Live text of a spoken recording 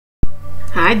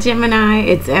Hi Gemini,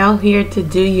 it's Elle here to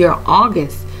do your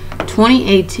August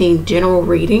 2018 general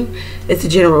reading. It's a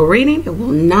general reading. It will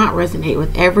not resonate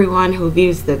with everyone who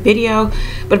views the video,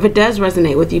 but if it does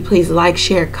resonate with you, please like,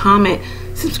 share, comment,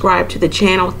 subscribe to the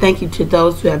channel. Thank you to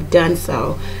those who have done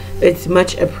so. It's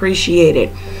much appreciated.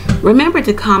 Remember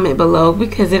to comment below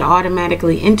because it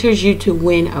automatically enters you to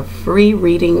win a free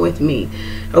reading with me.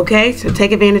 Okay, so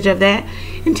take advantage of that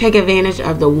and take advantage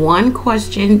of the one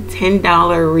question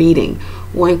 $10 reading.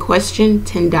 One question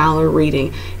 $10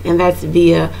 reading, and that's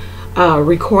via a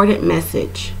recorded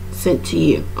message sent to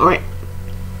you. All right,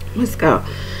 let's go.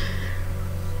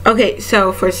 Okay,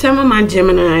 so for some of my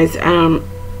Geminis,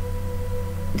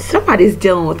 somebody's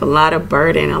dealing with a lot of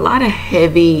burden, a lot of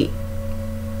heavy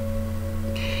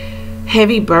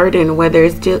burden, whether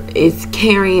it's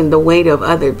carrying the weight of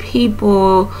other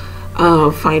people,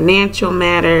 financial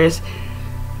matters,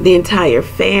 the entire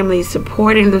family,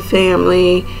 supporting the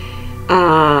family,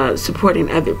 supporting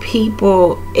other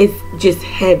people. It's just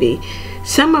heavy.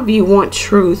 Some of you want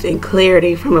truth and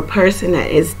clarity from a person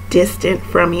that is distant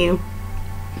from you.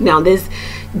 Now this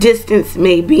distance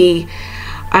may be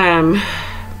the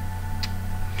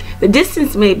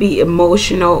distance may be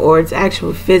emotional, or it's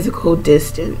actual physical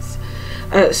distance.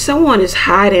 Someone is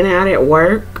hiding out at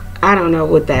work. I don't know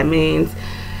what that means.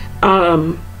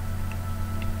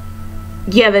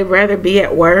 Yeah, they'd rather be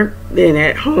at work than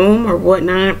at home or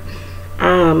whatnot.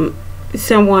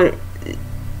 Someone,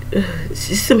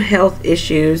 some health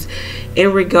issues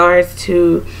in regards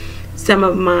to some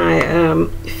of my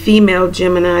female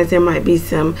Geminis. There might be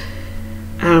some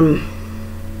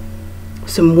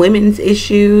women's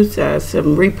issues,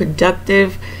 some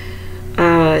reproductive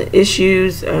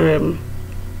issues.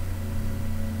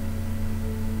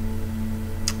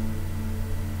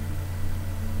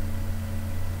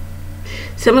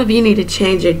 Some of you need to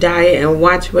change your diet and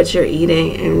watch what you're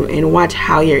eating and watch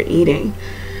how you're eating.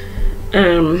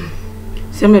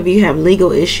 Some of you have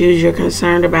legal issues you're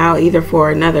concerned about, either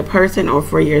for another person or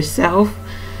for yourself.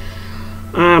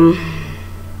 Some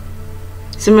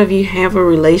of you have a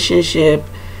relationship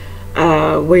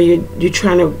where you're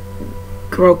trying to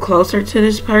grow closer to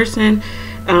this person,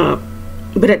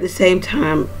 but at the same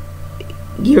time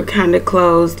you're kind of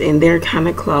closed and they're kind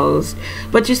of closed,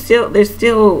 but there's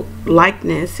still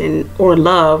likeness and or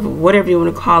love, whatever you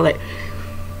want to call it.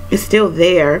 It's still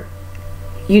there.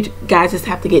 You guys just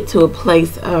have to get to a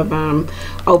place of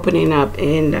opening up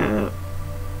and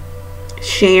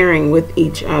sharing with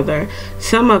each other.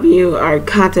 Some of you are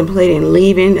contemplating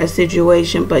leaving a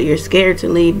situation, but you're scared to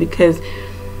leave because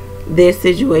this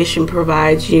situation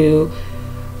provides you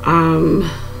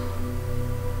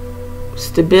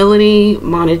stability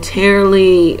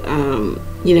monetarily.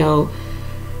 You know,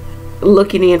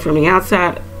 looking in from the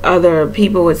outside, other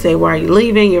people would say, why are you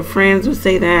leaving? Your friends would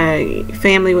say that, your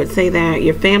family would say that.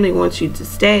 Your family wants you to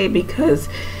stay because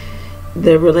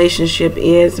the relationship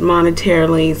is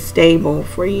monetarily stable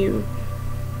for you.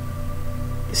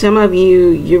 Some of you,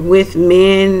 you're with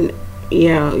men,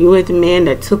 you're with men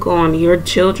that took on your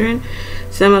children.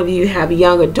 Some of you have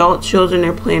young adult children.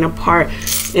 They're playing a part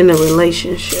in the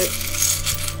relationship,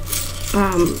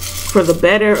 for the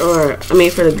better, or for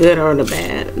the good or the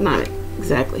bad. Not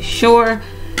exactly sure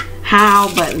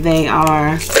how, but they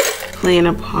are playing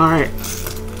a part.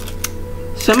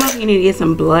 Some of you need to get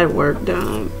some blood work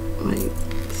done, like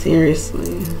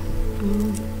seriously.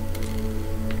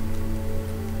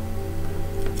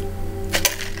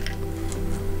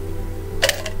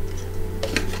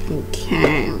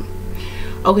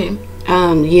 Okay,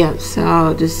 yeah,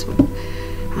 so just, I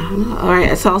don't know. All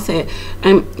right, so I'll say it.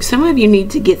 Some of you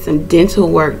need to get some dental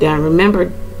work done.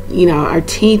 Remember, our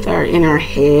teeth are in our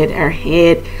head. Our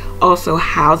head also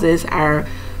houses our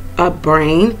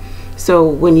brain. So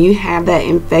when you have that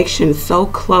infection so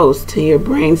close to your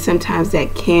brain, sometimes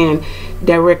that can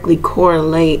directly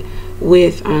correlate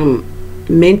with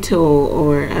mental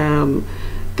or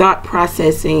thought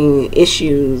processing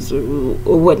issues or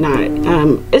whatnot.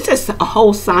 It's just a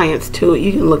whole science to it.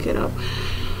 You can look it up.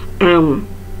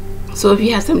 So if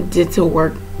you have some dental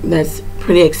work that's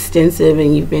pretty extensive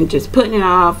and you've been just putting it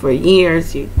off for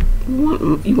years, you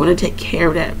want to take care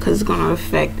of that because it's going to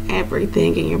affect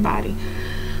everything in your body.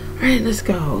 All right, let's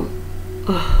go.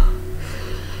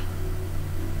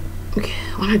 Okay,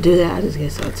 when I do that, I just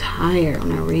get so tired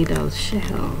when I read those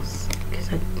shells.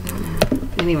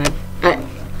 Anyway, all right.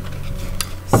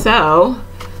 So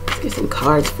let's get some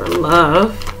cards for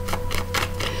love.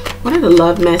 What are the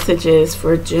love messages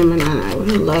for Gemini? What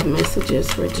are the love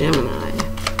messages for Gemini?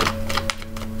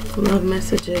 Love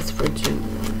messages for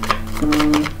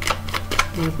Gemini.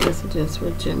 Love messages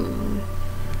for Gemini.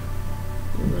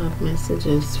 Love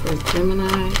messages for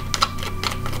Gemini.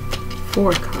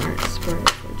 4 cards for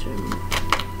Gemini.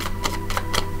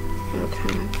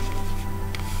 Okay.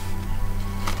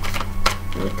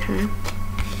 Okay.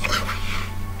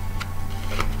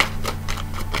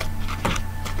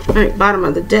 All right, bottom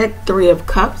of the deck, 3 of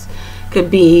Cups. Could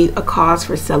be a cause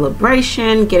for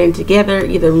celebration, getting together,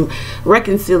 either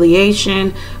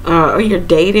reconciliation, or you're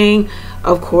dating.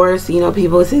 Of course, you know,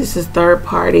 people say this is third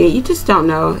party. You just don't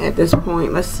know at this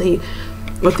point. Let's see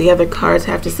what the other cards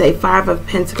have to say. 5 of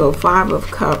Pentacles, 5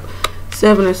 of Cups,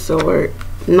 7 of Swords,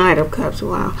 Knight of Cups.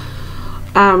 Wow.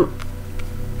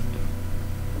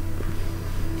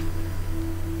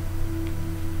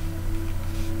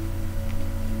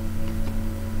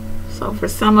 So for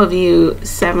some of you,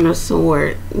 7 of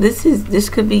Swords, this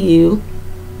could be you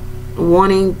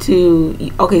wanting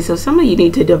to, okay, so some of you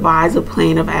need to devise a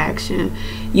plan of action.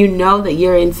 You know that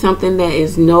you're in something that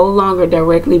is no longer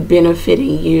directly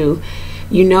benefiting you.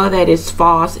 You know that it's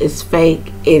false, it's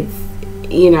fake, it's,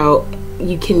 you know,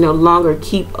 you can no longer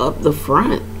keep up the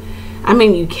front. I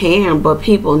mean, you can, but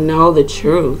people know the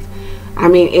truth. I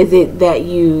mean, is it that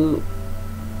you're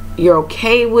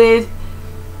okay with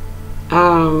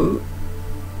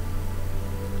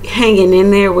hanging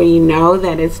in there where you know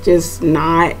that it's just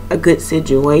not a good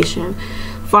situation?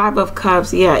 5 of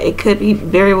Cups, yeah, it could be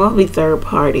very well be third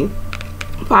party.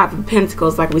 5 of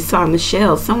Pentacles, like we saw in the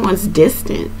shell, someone's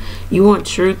distant. You want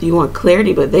truth, you want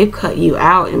clarity, but they've cut you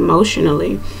out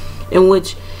emotionally, in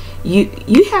which you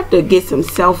have to get some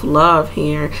self-love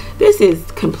here. This is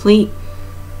complete,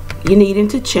 you needing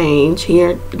to change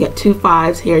here. You got 2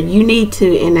 5s here. You need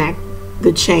to enact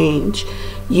the change.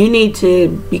 You need to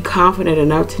be confident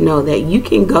enough to know that you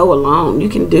can go alone. You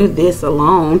can do this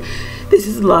alone. This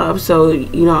is love. So,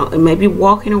 you know, maybe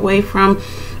walking away from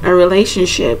a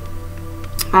relationship.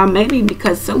 Maybe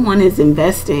because someone is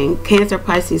investing. Cancer,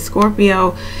 Pisces,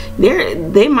 Scorpio.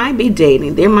 They might be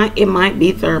dating. It might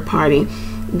be third party.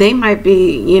 They might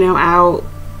be, you know, out,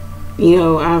 you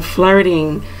know,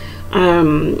 flirting,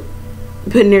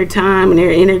 putting their time and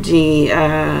their energy,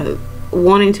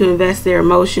 wanting to invest their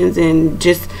emotions and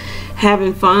just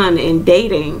having fun and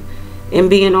dating and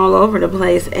being all over the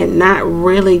place, and not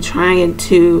really trying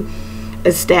to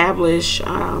establish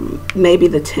maybe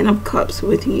the 10 of Cups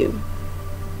with you.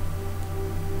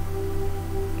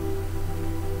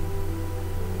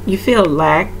 You feel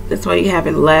lack, that's why you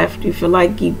haven't left. You feel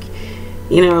like you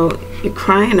know, you're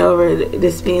crying over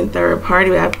this being third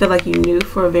party. I feel like you knew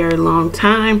for a very long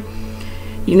time.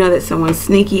 You know that someone's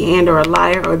sneaky and or a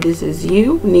liar, or this is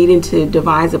you needing to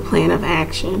devise a plan of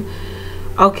action.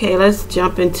 Okay, let's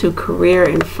jump into career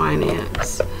and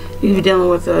finance. You're dealing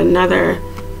with another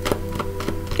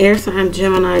air sign,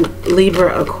 Gemini,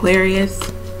 Libra, Aquarius,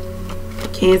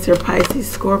 Cancer, Pisces,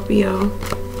 Scorpio,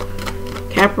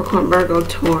 Capricorn, Virgo,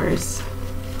 Taurus.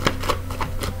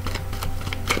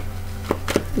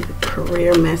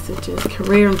 Career messages,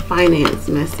 career and finance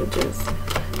messages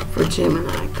for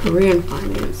Gemini. Career and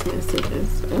finance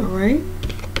messages. All right.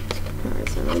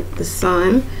 The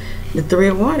Sun, the 3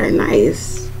 of Water.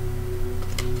 Nice.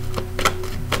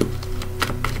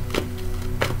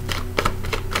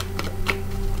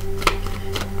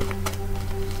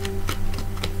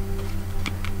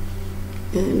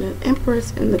 And the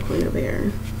Empress and the Queen of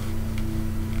Air.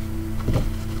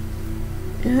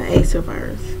 And the Ace of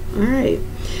Earth. All right.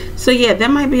 So yeah, that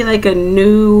might be like a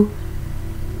new,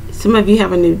 some of you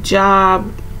have a new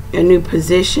job, a new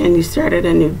position, you started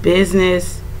a new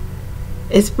business.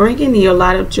 It's bringing you a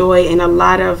lot of joy, and a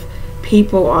lot of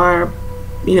people are,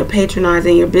 you know,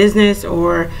 patronizing your business,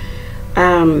 or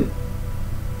you're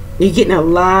getting a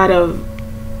lot of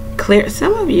clear.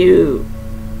 Some of you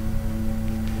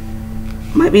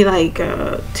might be like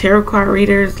tarot card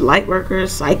readers, light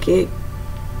workers, psychic.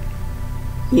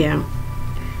 Yeah.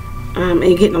 And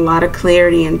you're getting a lot of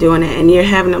clarity in doing it, and you're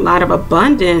having a lot of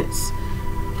abundance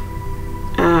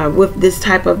with this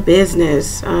type of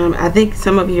business. I think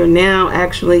some of you are now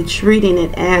actually treating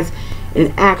it as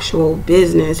an actual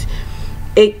business.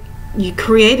 You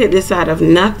created this out of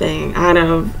nothing, out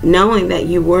of knowing that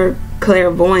you were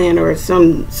clairvoyant or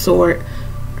some sort,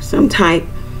 some type.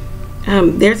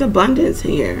 There's abundance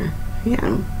here.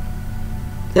 Yeah,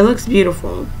 it looks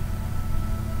beautiful.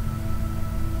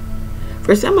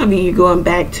 For some of you, you're going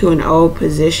back to an old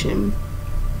position,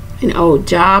 an old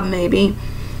job maybe,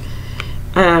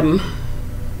 but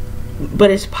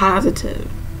it's positive.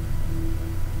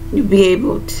 You'll be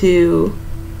able to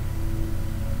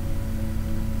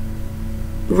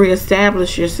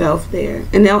reestablish yourself there,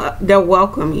 and they'll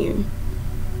welcome you.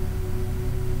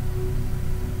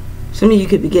 Some of you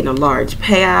could be getting a large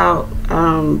payout.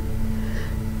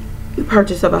 the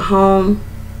purchase of a home.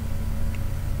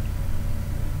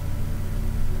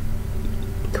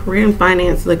 Career and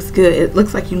finance looks good. It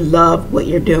looks like you love what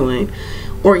you're doing,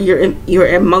 or you're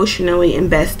emotionally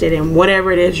invested in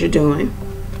whatever it is you're doing.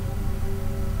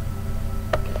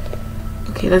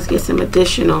 Okay, let's get some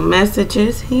additional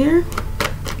messages here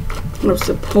of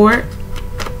support.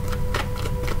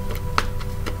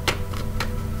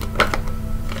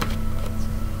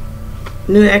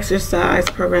 New exercise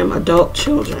program, adult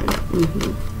children.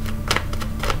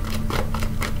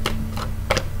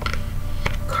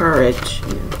 Courage.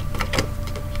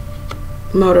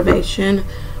 Motivation.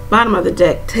 Bottom of the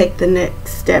deck, take the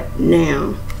next step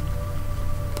now.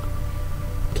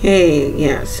 Okay,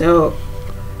 yeah, so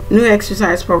new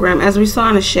exercise program. As we saw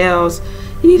in the shells,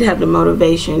 you need to have the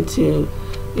motivation to,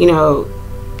 you know,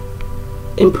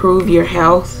 improve your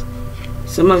health.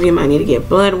 Some of you might need to get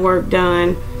blood work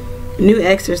done. New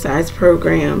exercise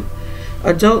program.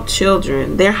 Adult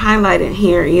children, they're highlighted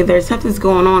here. Either something's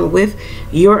going on with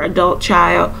your adult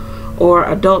child, or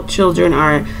adult children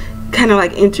are kind of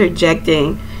like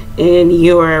interjecting in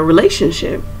your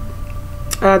relationship.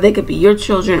 They could be your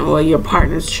children or your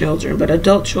partner's children, but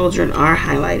adult children are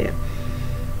highlighted.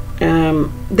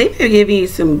 They may give you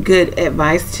some good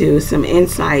advice, to some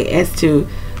insight as to,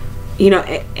 you know,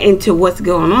 into what's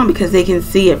going on, because they can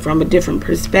see it from a different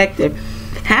perspective.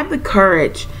 Have the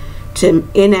courage to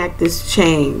enact this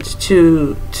change,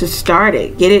 to start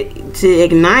it, get it, to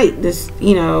ignite this,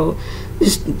 you know,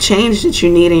 this change that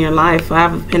you need in your life.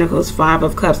 5 of Pentacles, 5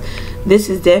 of Cups. This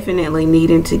is definitely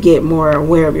needing to get more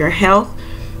aware of your health.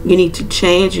 You need to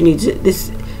change. You need to, this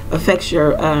affects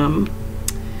your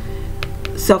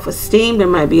self-esteem. There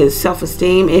might be a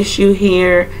self-esteem issue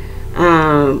here.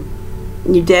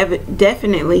 You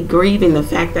definitely grieving the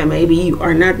fact that maybe you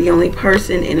are not the only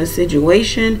person in a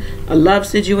situation, a love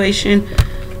situation.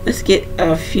 Let's get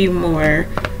a few more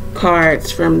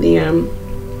cards from the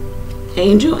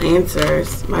Angel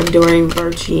Answers by Doreen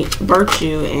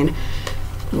Virtue and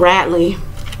Radley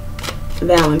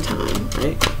Valentine,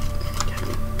 right?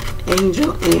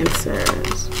 Angel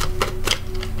Answers.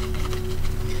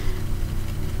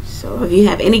 So if you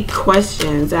have any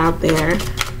questions out there,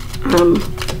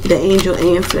 the Angel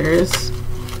Answers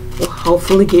will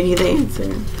hopefully give you the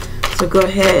answer. So go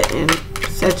ahead and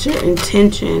set your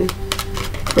intention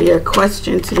for your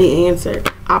question to be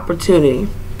answered. Opportunity.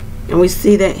 And we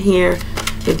see that here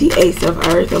with the Ace of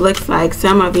Earth. It looks like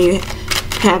some of you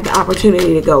have the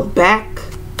opportunity to go back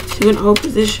to an old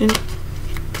position,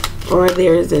 or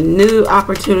there's a new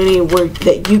opportunity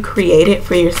that you created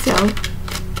for yourself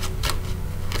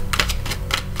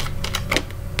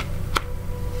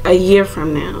a year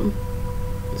from now.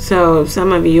 So if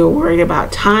some of you are worried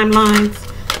about timelines,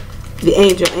 the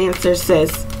Angel Answer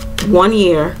says 1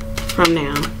 year from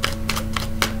now,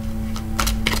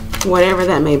 whatever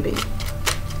that may be.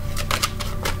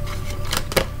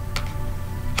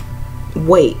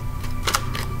 Wait.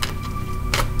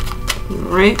 All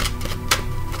right.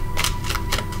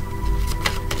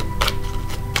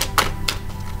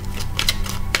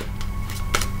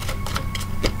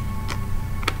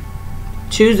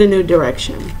 Choose a new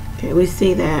direction. Okay, we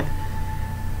see that.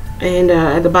 And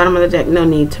at the bottom of the deck, no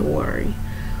need to worry.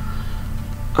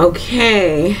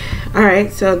 Okay. All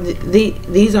right. So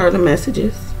these are the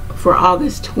messages for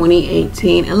August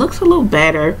 2018. It looks a little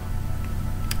better,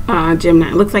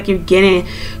 Gemini. It looks like you're getting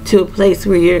to a place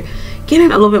where you're getting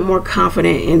a little bit more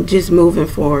confident and just moving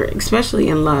forward, especially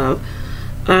in love.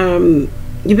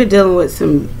 You've been dealing with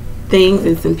some things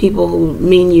and some people who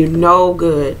mean you no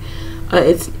good.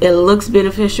 It looks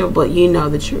beneficial, but you know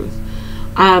the truth.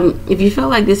 If you feel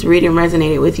like this reading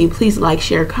resonated with you, please like,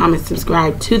 share, comment,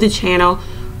 subscribe to the channel.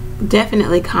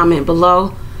 Definitely comment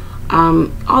below.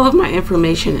 All of my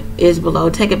information is below.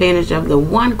 Take advantage of the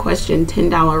one question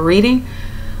 $10 reading.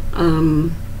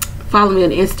 Follow me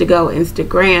on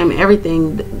Instagram.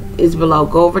 Everything is below.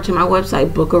 Go over to my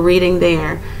website, book a reading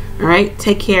there. All right,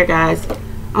 take care, guys.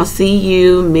 I'll see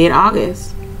you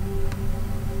mid-August.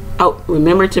 Oh,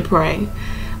 remember to pray.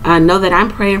 Know that I'm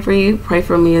praying for you. Pray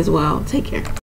for me as well. Take care.